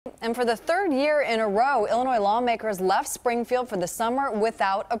And for the third year in a row, Illinois lawmakers left Springfield for the summer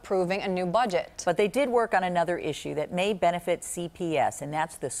without approving a new budget. But they did work on another issue that may benefit CPS, and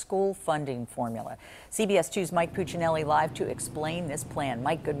that's the school funding formula. CBS 2's Mike Puccinelli live to explain this plan.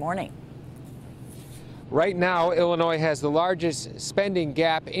 Mike, good morning. Right now, Illinois has the largest spending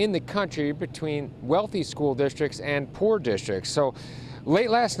gap in the country between wealthy school districts and poor districts. So late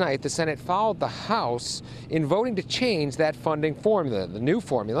last night, the Senate followed the House in voting to change that funding formula. The new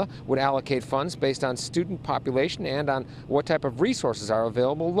formula would allocate funds based on student population and on what type of resources are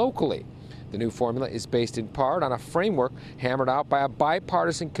available locally. The new formula is based in part on a framework hammered out by a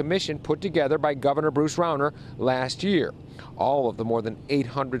bipartisan commission put together by Governor Bruce Rauner last year. All of the more than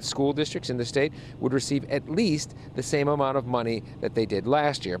 800 school districts in the state would receive at least the same amount of money that they did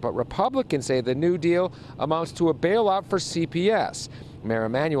last year. But Republicans say the new deal amounts to a bailout for CPS. Mayor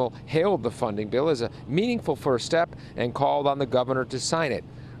Emanuel hailed the funding bill as a meaningful first step and called on the governor to sign it.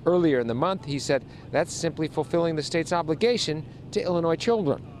 Earlier in the month, he said that's simply fulfilling the state's obligation to Illinois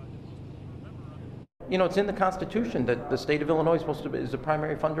children. You know, it's in the Constitution that the state of Illinois is the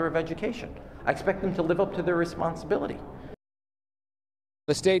primary funder of education. I expect them to live up to their responsibility.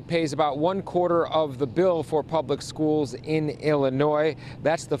 The state pays about 1/4 of the bill for public schools in Illinois.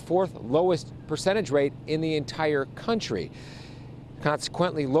 That's the fourth lowest percentage rate in the entire country.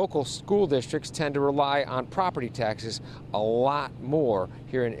 Consequently, local school districts tend to rely on property taxes a lot more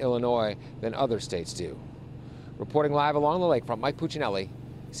here in Illinois than other states do. Reporting live along the lakefront, Mike Puccinelli,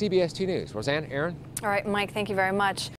 CBS 2 News. Roseanne, Aaron? All right, Mike, thank you very much.